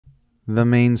The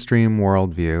mainstream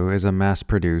worldview is a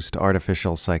mass-produced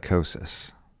artificial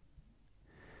psychosis.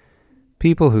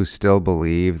 People who still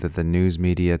believe that the news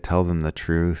media tell them the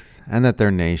truth and that their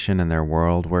nation and their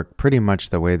world work pretty much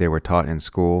the way they were taught in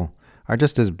school are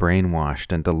just as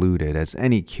brainwashed and deluded as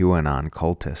any QAnon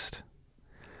cultist.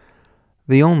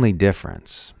 The only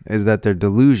difference is that their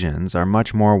delusions are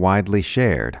much more widely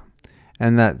shared,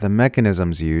 and that the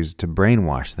mechanisms used to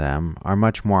brainwash them are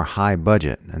much more high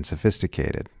budget and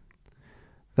sophisticated.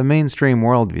 The mainstream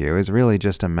worldview is really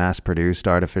just a mass-produced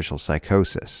artificial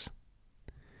psychosis.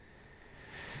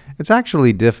 It's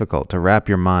actually difficult to wrap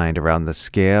your mind around the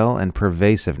scale and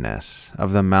pervasiveness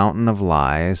of the mountain of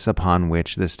lies upon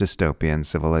which this dystopian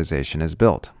civilization is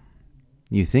built.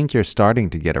 You think you're starting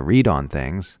to get a read on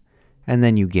things, and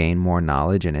then you gain more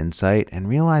knowledge and insight and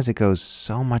realize it goes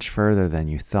so much further than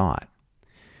you thought.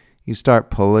 You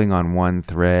start pulling on one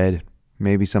thread,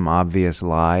 maybe some obvious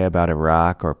lie about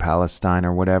Iraq or Palestine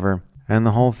or whatever, and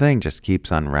the whole thing just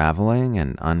keeps unraveling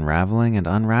and unraveling and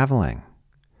unraveling.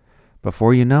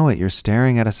 Before you know it, you're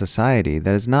staring at a society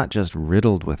that is not just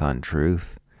riddled with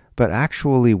untruth, but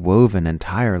actually woven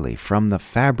entirely from the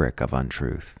fabric of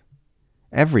untruth.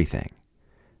 Everything.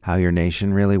 How your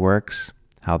nation really works,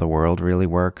 how the world really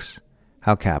works,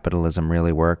 how capitalism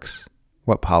really works,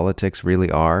 what politics really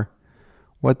are,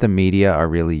 what the media are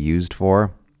really used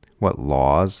for, what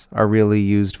laws are really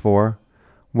used for,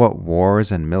 what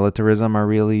wars and militarism are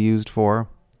really used for,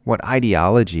 what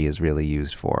ideology is really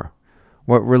used for,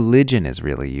 what religion is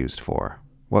really used for,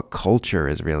 what culture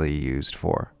is really used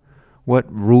for, what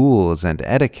rules and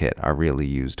etiquette are really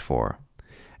used for.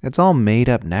 It's all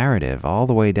made-up narrative all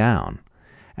the way down,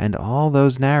 and all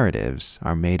those narratives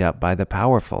are made up by the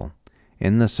powerful,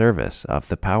 in the service of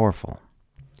the powerful.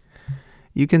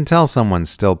 You can tell someone's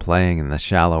still playing in the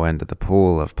shallow end of the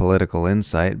pool of political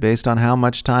insight based on how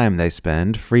much time they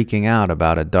spend freaking out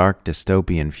about a dark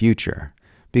dystopian future,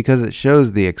 because it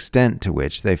shows the extent to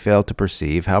which they fail to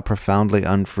perceive how profoundly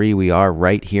unfree we are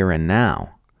right here and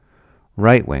now.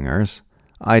 Right-wingers,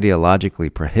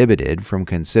 ideologically prohibited from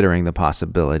considering the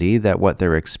possibility that what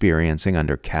they're experiencing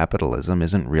under capitalism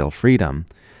isn't real freedom,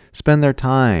 spend their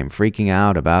time freaking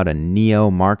out about a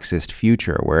neo-Marxist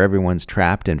future where everyone's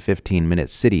trapped in 15-minute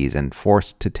cities and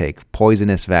forced to take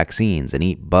poisonous vaccines and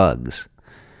eat bugs.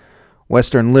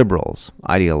 Western liberals,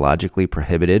 ideologically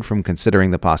prohibited from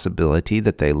considering the possibility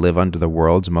that they live under the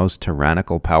world's most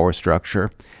tyrannical power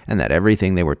structure and that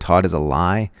everything they were taught is a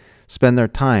lie, spend their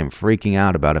time freaking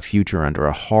out about a future under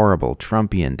a horrible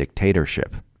Trumpian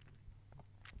dictatorship.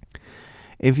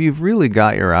 If you've really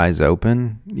got your eyes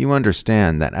open, you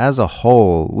understand that as a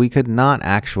whole, we could not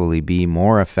actually be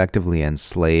more effectively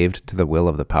enslaved to the will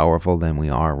of the powerful than we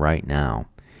are right now,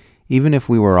 even if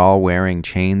we were all wearing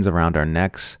chains around our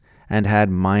necks and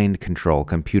had mind control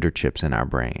computer chips in our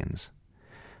brains.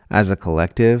 As a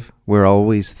collective, we're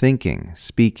always thinking,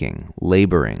 speaking,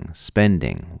 laboring,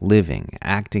 spending, living,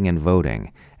 acting, and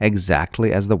voting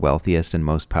exactly as the wealthiest and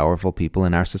most powerful people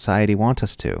in our society want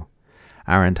us to.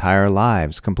 Our entire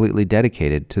lives completely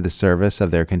dedicated to the service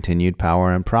of their continued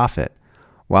power and profit,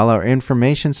 while our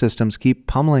information systems keep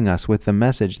pummeling us with the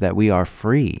message that we are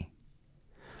free.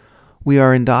 We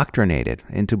are indoctrinated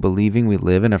into believing we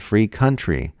live in a free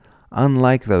country,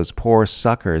 unlike those poor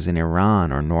suckers in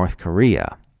Iran or North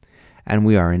Korea, and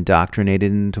we are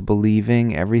indoctrinated into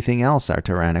believing everything else our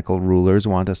tyrannical rulers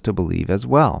want us to believe as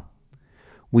well.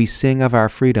 We sing of our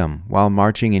freedom while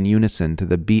marching in unison to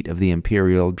the beat of the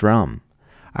imperial drum,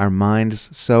 our minds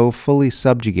so fully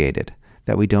subjugated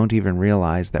that we don't even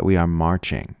realize that we are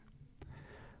marching.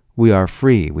 We are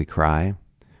free, we cry,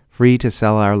 free to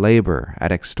sell our labor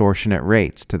at extortionate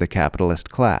rates to the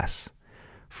capitalist class,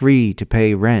 free to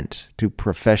pay rent to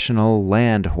professional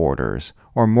land hoarders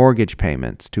or mortgage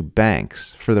payments to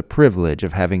banks for the privilege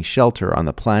of having shelter on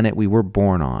the planet we were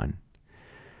born on,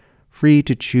 free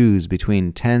to choose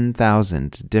between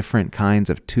 10,000 different kinds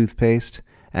of toothpaste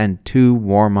and 2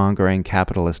 warmongering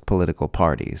capitalist political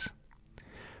parties,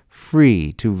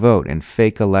 free to vote in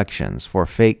fake elections for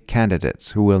fake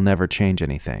candidates who will never change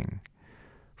anything,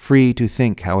 free to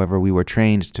think however we were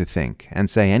trained to think and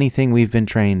say anything we've been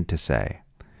trained to say,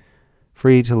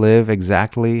 free to live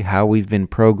exactly how we've been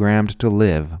programmed to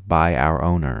live by our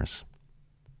owners.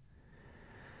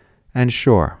 And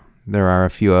sure, there are a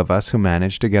few of us who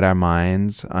manage to get our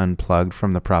minds unplugged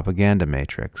from the propaganda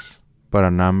matrix, but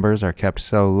our numbers are kept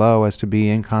so low as to be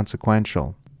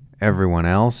inconsequential. Everyone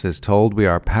else is told we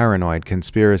are paranoid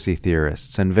conspiracy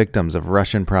theorists and victims of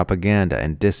Russian propaganda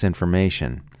and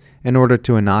disinformation in order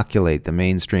to inoculate the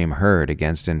mainstream herd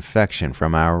against infection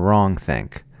from our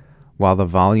wrongthink, while the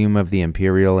volume of the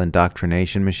imperial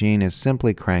indoctrination machine is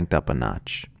simply cranked up a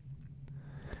notch.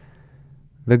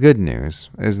 The good news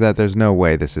is that there's no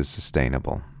way this is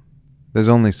sustainable. There's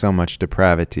only so much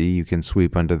depravity you can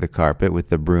sweep under the carpet with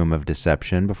the broom of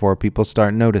deception before people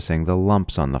start noticing the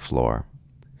lumps on the floor.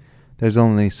 There's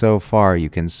only so far you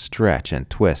can stretch and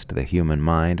twist the human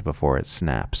mind before it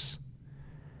snaps.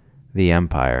 The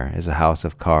empire is a house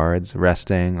of cards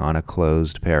resting on a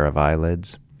closed pair of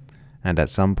eyelids, and at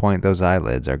some point those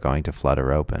eyelids are going to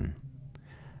flutter open.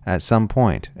 At some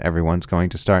point, everyone's going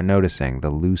to start noticing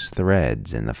the loose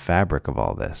threads in the fabric of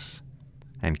all this,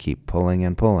 and keep pulling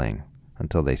and pulling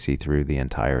until they see through the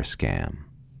entire scam.